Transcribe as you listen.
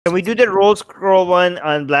Can we do the roll scroll one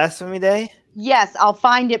on Blasphemy Day? Yes, I'll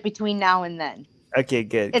find it between now and then. Okay,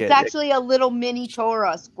 good. It's actually a little mini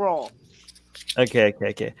Torah scroll. Okay.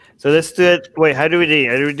 So let's do it. Wait, how do we do it?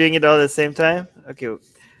 Are we doing it all at the same time? Okay. All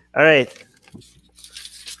right.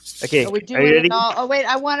 Okay. Are we doing it all? Oh wait,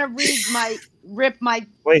 I want to rip my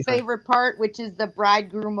favorite part, which is the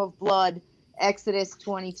bridegroom of blood, Exodus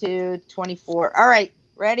 22:24. All right,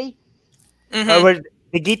 ready? The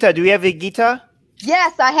Gita. Do we have a Gita?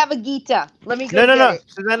 Yes, I have a Gita. Let me go. No.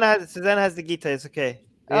 Susanna has the Gita. It's okay.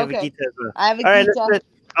 We have a Gita as well. I have a all right, Gita. let's do it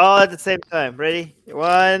all at the same time. Ready?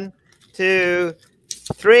 1, 2,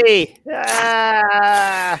 3.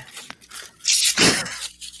 Ah!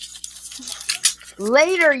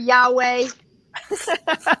 Later, Yahweh.